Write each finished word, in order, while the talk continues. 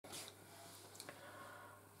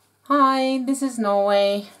Hi, this is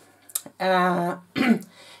Norway.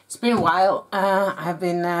 It's been a while. I've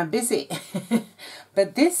been busy.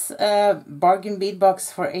 But this bargain bead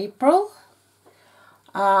box for April,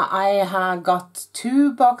 I got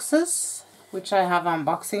 2 boxes, which I have an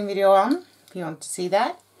unboxing video on, if you want to see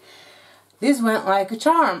that. This went like a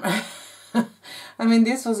charm. I mean,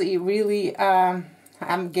 this was really,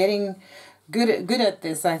 I'm getting good at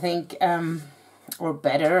this, I think, or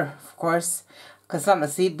better, of course, because I'm a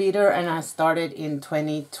seed beater, and I started in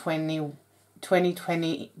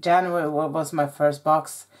 2020 January was my first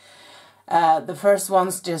box. The first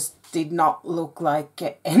ones just did not look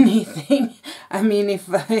like anything. I mean, if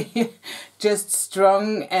just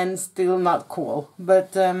strong and still not cool.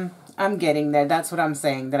 But I'm getting there. That's what I'm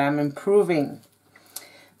saying, that I'm improving.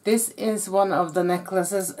 This is one of the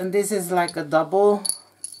necklaces, and this is like a double,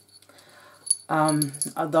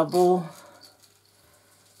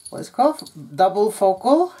 what's it called? Double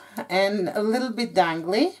focal and a little bit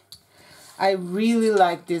dangly. I really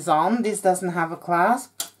like this on. This doesn't have a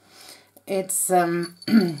clasp. It's you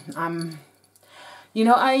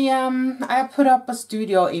know, I put up a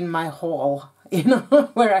studio in my hall, you know,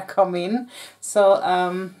 where I come in. So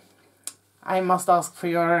I must ask for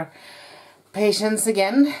your patience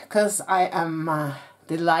again, because I am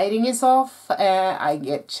the lighting is off. I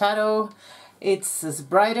get shadow. It's as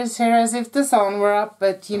bright as here as if the sun were up,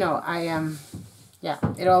 but you know, I am, yeah,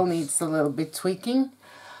 it all needs a little bit tweaking.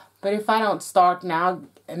 But if I don't start now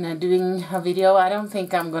and then doing a video, I don't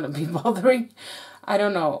think I'm gonna be bothering. I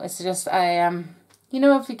don't know. It's just you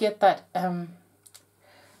know, if you get that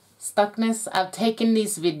stuckness. I've taken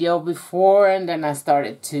this video before, and then I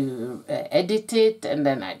started to edit it, and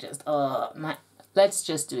then I just let's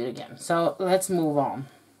just do it again. So let's move on.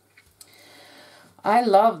 I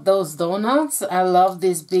love those donuts. I love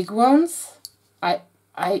these big ones. I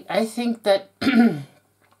think that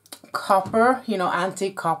copper, you know,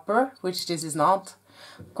 anti-copper, which this is not,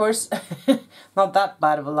 of course, not that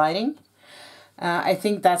bad of a lighting. I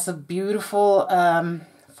think that's a beautiful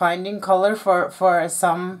finding color for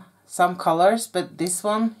some colors, but this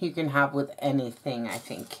one you can have with anything. I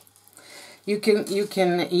think you can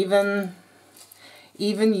even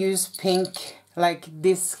use pink, like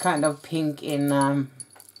this kind of pink in and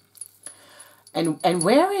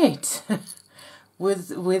wear it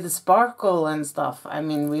with sparkle and stuff. I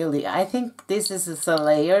mean, really, I think this is a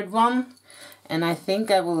layered one, and I think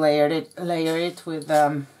I will layer it with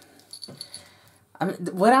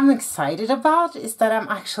what I'm excited about is that I'm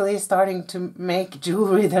actually starting to make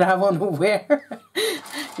jewelry that I want to wear.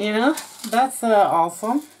 You know, that's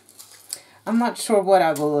awesome. I'm not sure what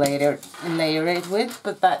I will layer it with,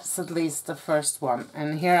 but that's at least the first one.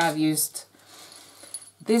 And here I've used,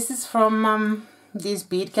 this is from these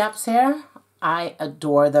bead caps here. I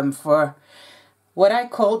adore them for what I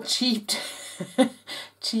call cheap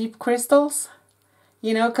crystals,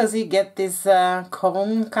 you know, because you get this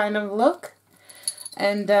cone kind of look.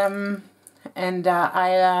 And I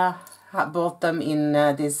bought them in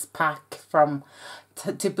this pack from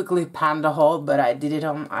typically Panda Hall, but I did it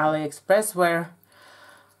on AliExpress, where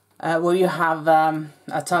you have a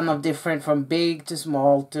ton of different, from big to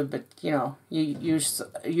small to, but you know, you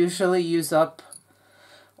usually use up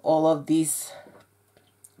all of these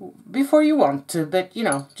before you want to, but you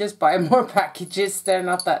know, just buy more packages. They're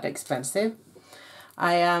not that expensive.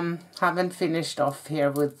 I haven't finished off here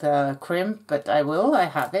with crimp, but I will. I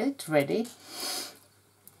have it ready.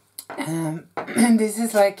 And this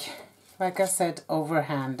is like I said,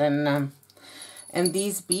 overhand, and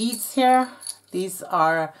these beads here, these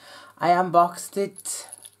are, I unboxed it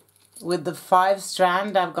with the 5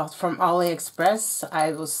 strand I've got from AliExpress.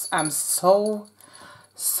 I'm so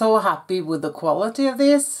happy with the quality of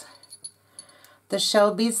this. The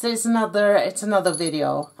shell beads, it's another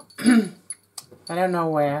video. I don't know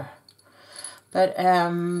where, but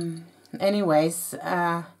anyways,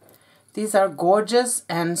 these are gorgeous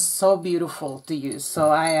and so beautiful to use.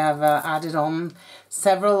 So I have added on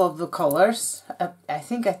several of the colors. I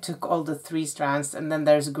think I took all the 3 strands, and then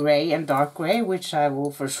there's gray and dark gray, which I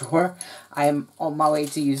will for sure. I'm on my way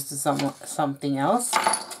to use to something else.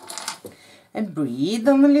 And breathe,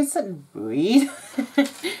 Annalisa, breathe.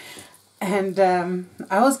 And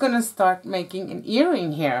I was gonna start making an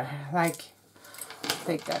earring here, like.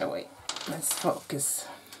 Take that away. Let's focus.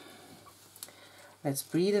 Let's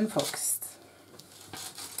breathe and focus.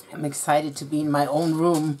 I'm excited to be in my own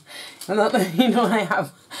room. You know,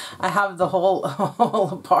 I have the whole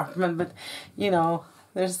apartment, but you know,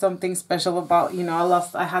 there's something special about, you know,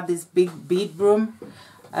 I had this big bead room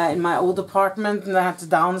in my old apartment, and I had to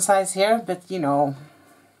downsize here, but you know,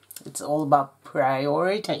 it's all about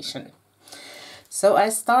prioritization. So I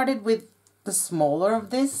started with the smaller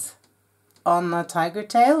of this on a tiger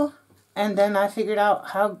tail, and then I figured out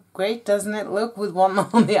how great doesn't it look with one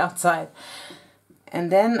on the outside.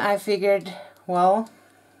 And then I figured, well,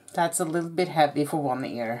 that's a little bit heavy for one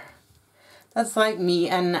ear. That's like me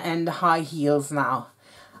and high heels now.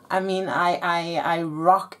 I mean, I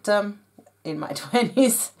rocked them in my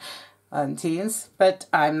 20s and teens, but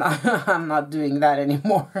I'm not doing that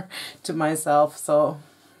anymore to myself. So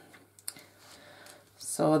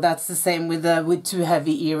that's the same with too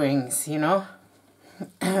heavy earrings, you know.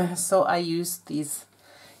 So I used these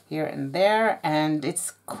here and there, and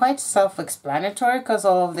it's quite self-explanatory because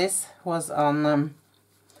all of this was on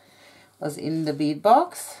was in the bead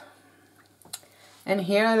box. And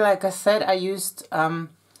here, like I said, I used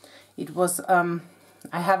it was I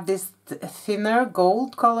have this thinner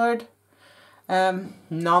gold colored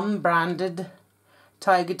non-branded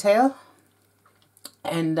tiger tail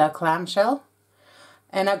and a clamshell,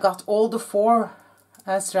 and I got all the 4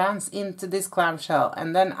 strands into this clamshell,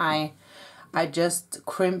 and then I just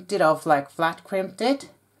crimped it off, like flat crimped it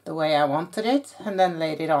the way I wanted it, and then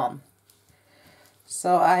laid it on.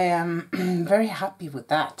 So I am very happy with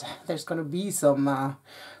that. There's gonna be some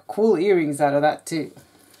cool earrings out of that too.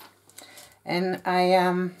 And I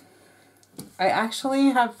actually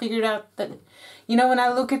have figured out that, you know, when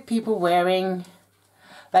I look at people wearing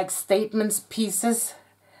like statements pieces,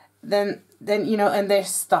 then you know, and they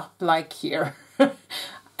stop like here.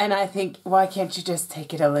 And I think, why can't you just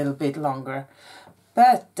take it a little bit longer?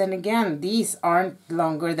 But then again, these aren't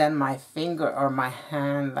longer than my finger or my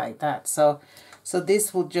hand like that. So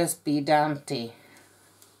this will just be dainty,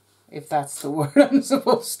 if that's the word I'm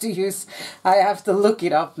supposed to use. I have to look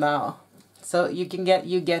it up now. So you get,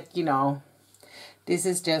 you know, this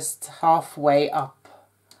is just halfway up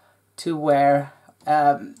to where,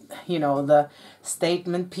 you know, the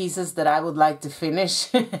statement pieces that I would like to finish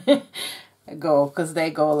go, because they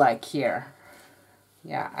go like here.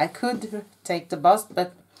 Yeah, I could take the bust,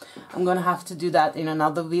 but I'm gonna have to do that in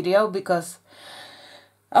another video, because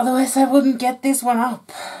otherwise I wouldn't get this one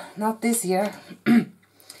up. Not this year.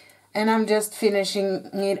 And I'm just finishing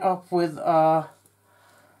it up with a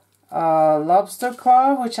lobster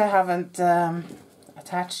claw, which I haven't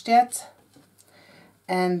attached yet.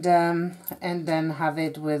 And then have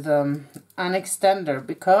it with an extender,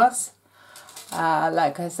 because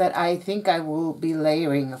like I said, I think I will be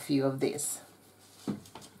layering a few of these.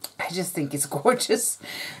 I just think it's gorgeous.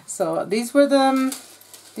 So these were the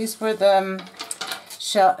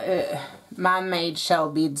shell, man-made shell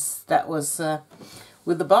beads that was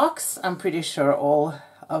with the box. I'm pretty sure all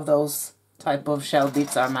of those type of shell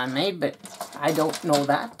beads are man-made, but I don't know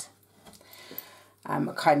that. I'm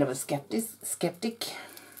a kind of a skeptic.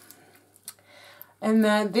 And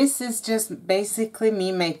this is just basically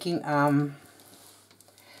me making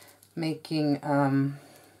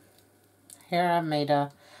here I made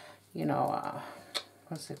a, you know,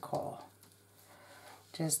 what's it called?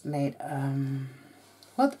 Just made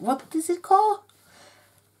what is it called?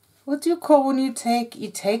 What do you call when you take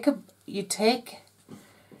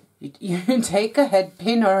a head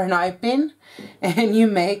pin or an eye pin and you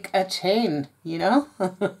make a chain, you know?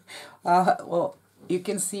 Well, you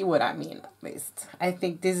can see what I mean, at least. I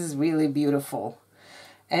think this is really beautiful.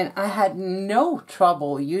 And I had no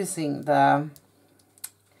trouble using the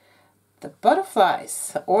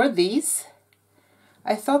butterflies or these.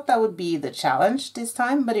 I thought that would be the challenge this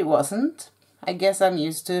time, but it wasn't. I guess I'm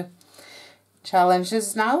used to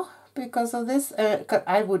challenges now because of this. 'Cause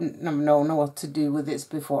I wouldn't know what to do with this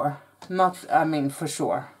before. Not, I mean, for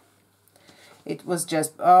sure. It was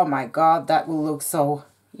just, oh my God, that will look so,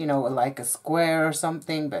 you know, like a square or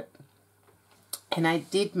something. But, and I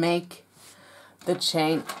did make the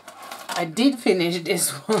chain. I did finish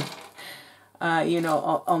this one, you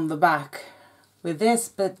know, on the back with this.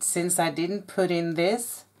 But since I didn't put in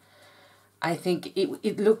this, I think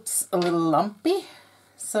it looks a little lumpy.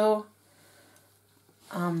 So,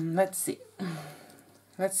 let's see.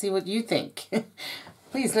 Let's see what you think.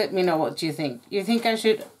 Please let me know what you think. You think I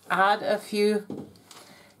should add a few,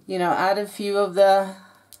 you know, add a few of the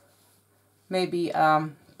maybe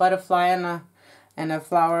butterfly and a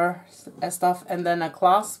flower stuff and then a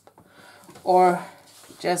clasp, or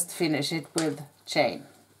just finish it with chain?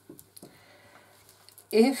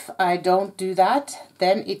 If I don't do that,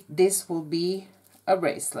 then this will be a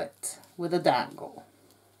bracelet with a dangle.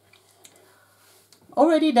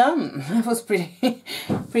 Already done. It was pretty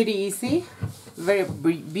easy. Very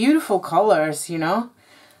beautiful colors, you know,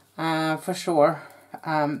 for sure.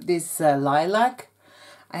 This lilac,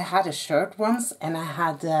 I had a shirt once and I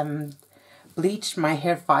had bleached my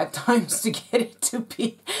hair 5 times to get it to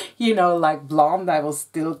be, you know, like blonde, I was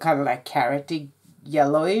still kind of like carroty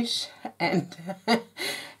yellowish, and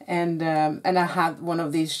and I had one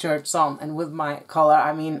of these shirts on, and with my color,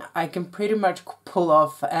 I mean, I can pretty much pull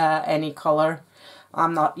off any color.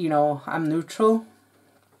 I'm not, you know, I'm neutral,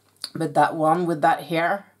 but that one with that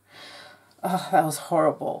hair, oh, that was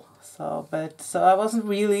horrible. So I wasn't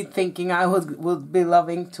really thinking I would be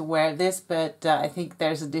loving to wear this, but I think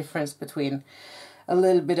there's a difference between a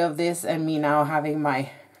little bit of this and me now having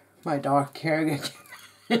my dark hair again.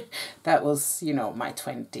 That was, you know, my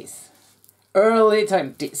 20s. Early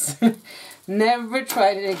 20s. Never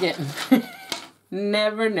tried it again.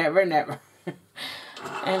 Never, never, never.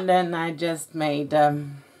 And then I just made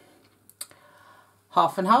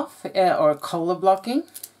half and half, or color blocking.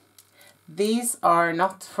 These are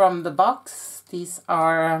not from the box. These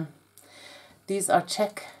are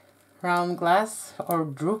check round glass, or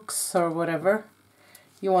drooks, or whatever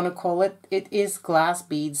you want to call it. It is glass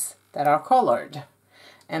beads that are colored,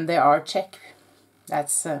 and they are check.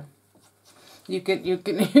 That's you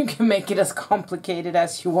can make it as complicated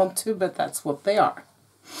as you want to, but that's what they are.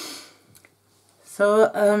 So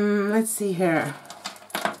let's see here,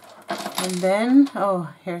 and then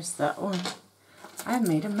here's that one. I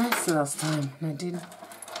made a mess last time, and I didn't.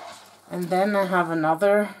 And then I have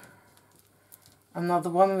another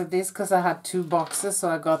one with this, because I had 2 boxes,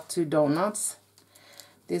 so I got 2 donuts.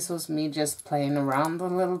 This was me just playing around a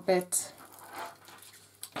little bit.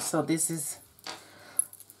 So this is,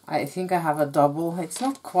 I think I have a double. It's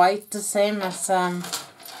not quite the same as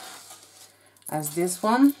this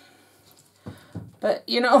one, but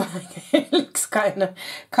you know, it looks kind of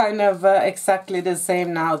exactly the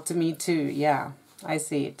same now to me too. Yeah, I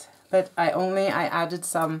see it. But I added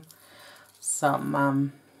some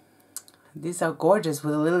these are gorgeous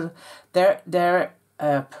with a little, they're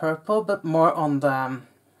purple, but more on the,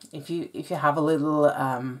 if you have a little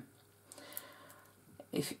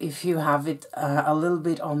if you have it a little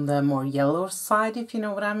bit on the more yellow side, if you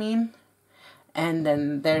know what I mean. And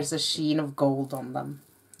then there's a sheen of gold on them.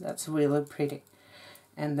 That's really pretty.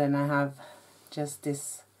 And then I have just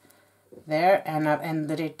this there, and I've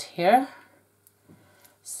ended it here.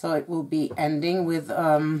 So it will be ending with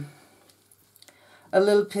a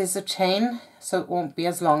little piece of chain, so it won't be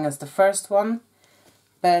as long as the first one.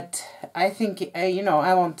 But I think, you know,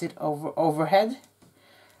 I want it overhead,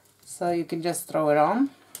 so you can just throw it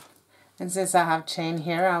on. And since I have chain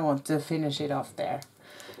here, I want to finish it off there.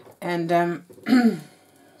 And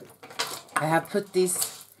I have put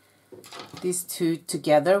these 2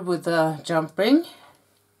 together with a jump ring,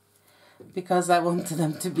 because I wanted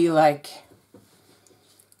them to be like,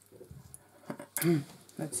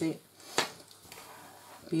 let's see,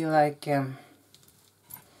 be like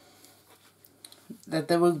that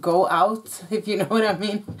they will go out, if you know what I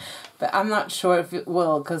mean. But I'm not sure if it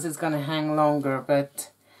will, because it's gonna hang longer.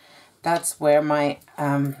 But that's where my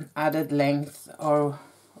added length or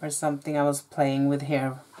something I was playing with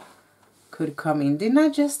here could come in. Didn't I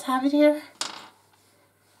just have it here?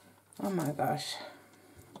 Oh my gosh,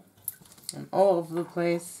 I'm all over the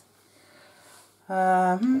place.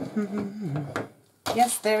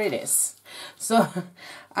 Yes, there it is. So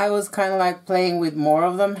I was kind of like playing with more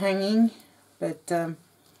of them hanging, but I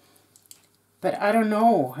don't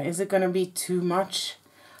know, is it gonna be too much?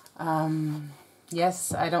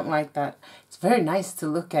 Yes, I don't like that. It's very nice to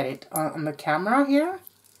look at it on the camera here,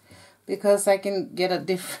 because I can get a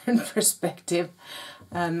different perspective.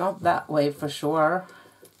 Not that way for sure.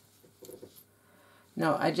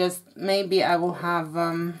 No, maybe I will have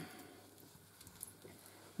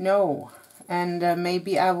no. And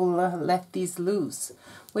maybe I will let these loose.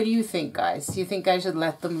 What do you think, guys? Do you think I should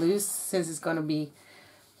let them loose, since it's going to be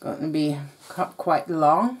quite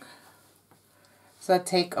long? So I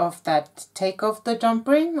take off the jump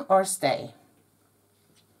ring, or stay?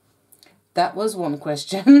 That was one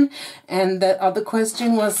question. And the other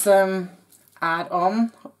question was add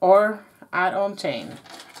on or add on chain.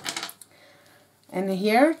 And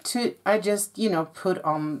here I just, you know, put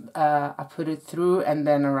on, I put it through and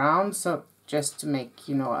then around, so just to make,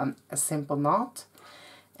 you know, a simple knot.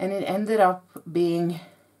 And it ended up being,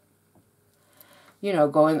 you know,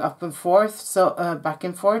 going up and forth, so back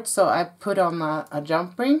and forth. So I put on a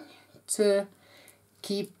jump ring to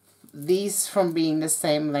keep these from being the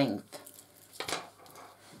same length.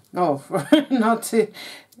 No, not to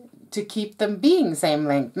keep them being same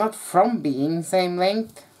length, not from being same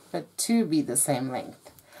length, but to be the same length.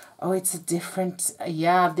 Oh, it's a different,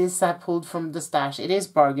 yeah, this I pulled from the stash. It is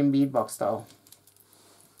bargain bead box though.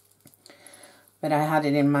 But I had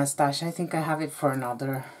it in my stash. I think I have it for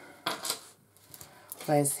another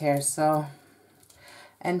place here. So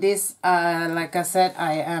And this, like I said,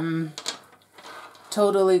 I am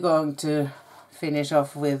totally going to finish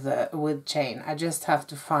off with chain. I just have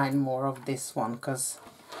to find more of this one because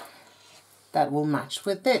that will match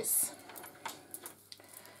with this.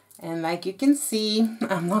 And like you can see,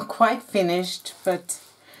 I'm not quite finished, but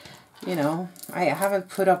you know, I haven't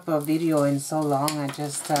put up a video in so long. I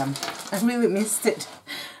just, I really missed it.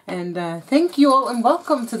 And thank you all, and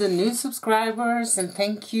welcome to the new subscribers, and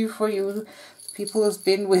thank you for you people who's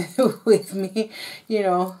been with me, you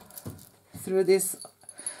know, through this,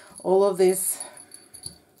 all of this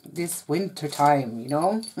winter time, you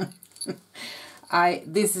know.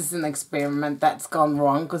 This is an experiment that's gone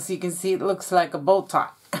wrong, because you can see it looks like a bow tie.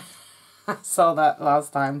 I saw that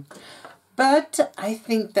last time. But I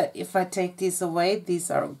think that if I take these away, these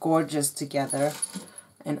are gorgeous together.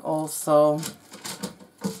 And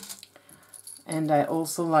I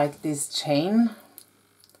also like this chain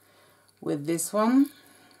with this one.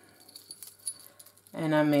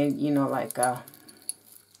 And I made, you know, like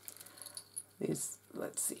this,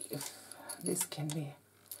 let's see if this can be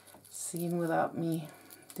seen without me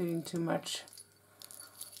doing too much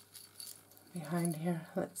behind here.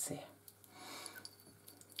 Let's see.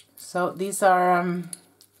 So these are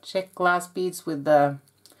check glass beads with the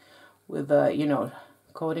you know,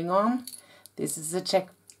 coating on. This is a check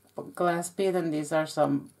glass bead, and these are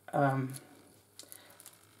some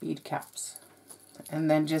bead caps. And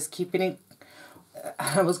then just keeping it,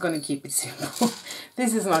 I was going to keep it simple.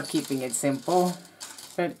 This is not keeping it simple,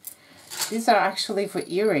 but these are actually for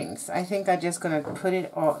earrings. I think I'm just going to put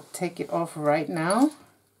it off, take it off right now,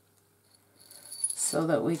 so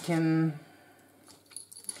that we can,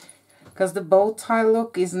 because the bow tie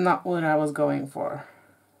look is not what I was going for.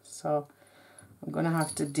 So I'm going to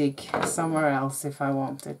have to dig somewhere else if I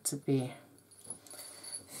want it to be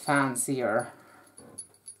fancier.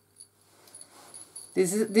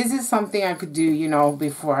 This is something I could do, you know,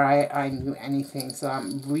 before I knew anything. So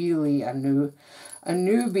I'm really a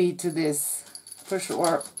newbie to this, for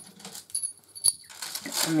sure.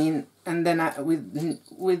 I mean, and then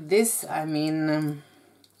with this, I mean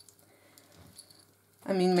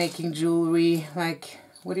making jewelry, like,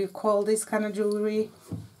 what do you call this kind of jewelry?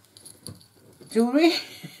 Jewelry?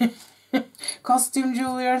 Costume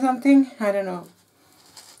jewelry or something? I don't know.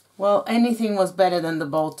 Well, anything was better than the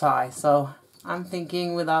bow tie, so I'm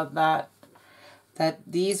thinking without that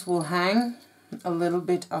these will hang a little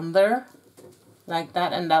bit under, like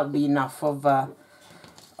that, and that'll be enough of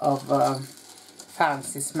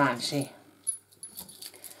fancy smanchy.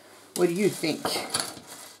 What do you think?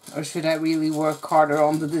 Or should I really work harder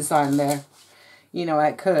on the design there? You know,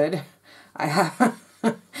 I could. I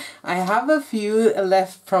have a few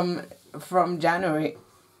left from January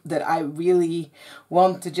that I really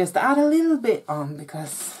want to just add a little bit on,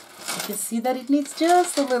 because you can see that it needs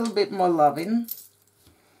just a little bit more loving.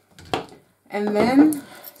 And then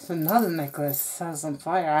it's another necklace that's on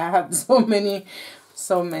fire. I have so many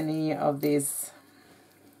of these,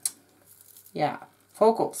 yeah,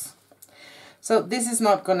 focals. So this is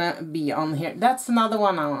not gonna be on here. That's another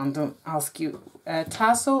one I want to ask you.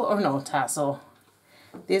 Tassel or no tassel?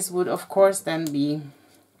 This would of course then be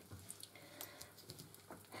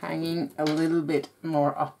hanging a little bit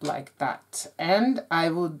more up like that. And I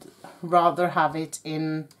would rather have it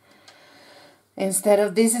in, instead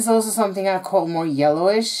of, this is also something I call more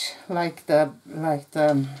yellowish, like the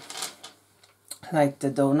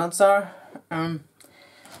donuts are.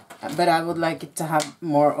 But I would like it to have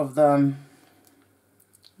more of the,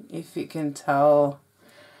 if you can tell,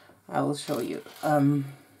 I will show you,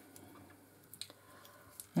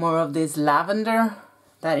 more of this lavender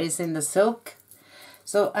that is in the silk.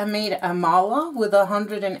 So I made a mala with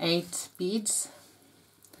 108 beads,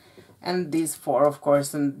 and these 4 of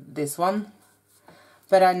course, and this one,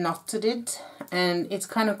 but I knotted it, and it's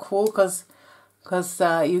kind of cool because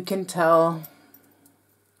you can tell,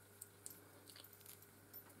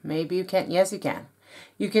 maybe you can't, yes you can.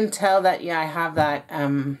 You can tell that, yeah, I have that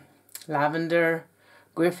lavender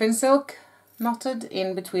griffin silk knotted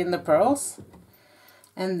in between the pearls,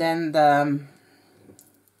 and then the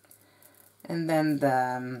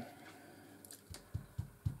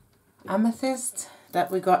amethyst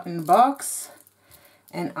that we got in the box.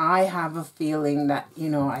 And I have a feeling that, you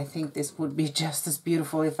know, I think this would be just as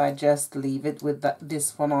beautiful if I just leave it with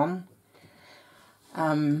this one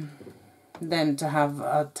on, than to have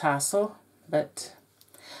a tassel, but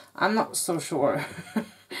I'm not so sure.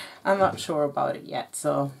 I'm not sure about it yet.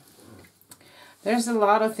 So there's a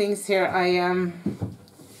lot of things here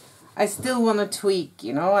I still want to tweak,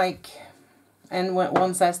 you know, like, and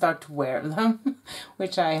once I start to wear them,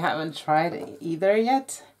 which I haven't tried either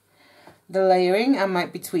yet, the layering, I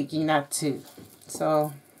might be tweaking that too.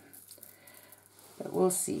 So, but we'll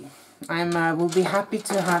see. Will be happy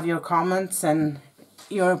to have your comments, and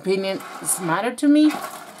your opinions matter to me.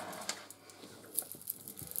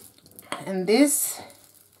 And this,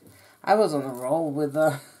 I was on a roll with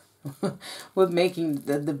with making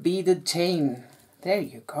the beaded chain. There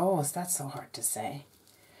you go. That's so hard to say.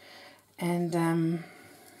 And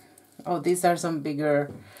oh, these are some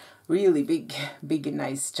bigger, really big and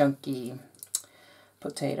nice chunky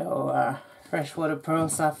potato freshwater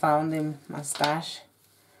pearls I found in my stash.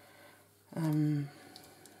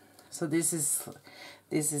 So this is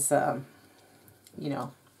you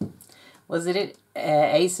know, was it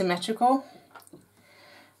asymmetrical?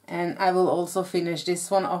 And I will also finish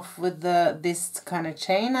this one off with this kind of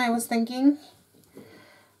chain I was thinking.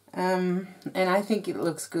 And I think it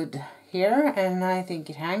looks good here, and I think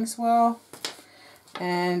it hangs well.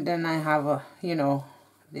 And then I have you know,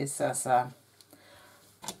 this as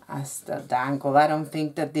the dangle. I don't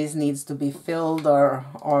think that this needs to be filled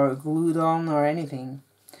or glued on or anything.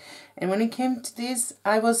 And when it came to this,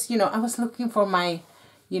 I was looking for my,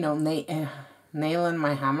 you know, nail and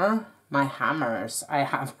my hammer. My hammers I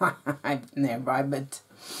have nearby, but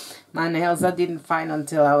my nails I didn't find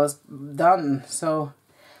until I was done. So,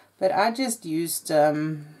 but I just used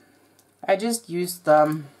you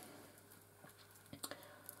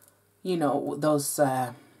know, those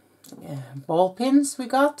ball pins we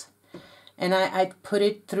got, and I put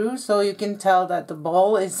it through so you can tell that the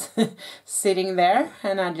ball is sitting there,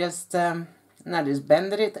 and I just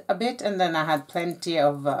bended it a bit, and then I had plenty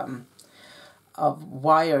of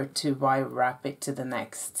wire to wire wrap it to the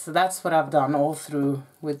next. So that's what I've done all through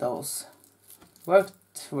with those.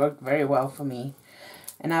 Worked very well for me.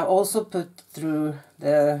 And I also put through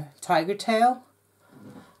the tiger tail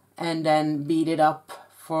and then beat it up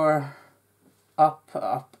for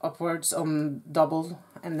upwards on double,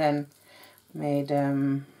 and then made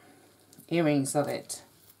earrings of it.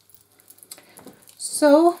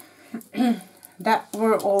 So that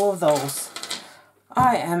were all of those.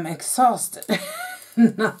 I am exhausted,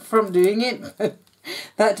 not from doing it, but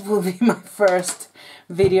that will be my first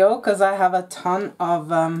video, because I have a ton of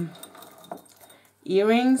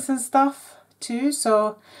earrings and stuff too.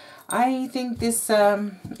 So I think this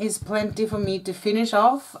is plenty for me to finish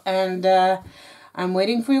off, and I'm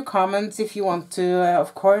waiting for your comments if you want to.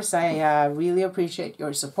 Of course, I really appreciate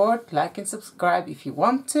your support. Like and subscribe if you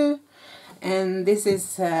want to. And this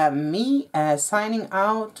is me signing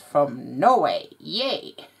out from Norway.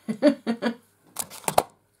 Yay!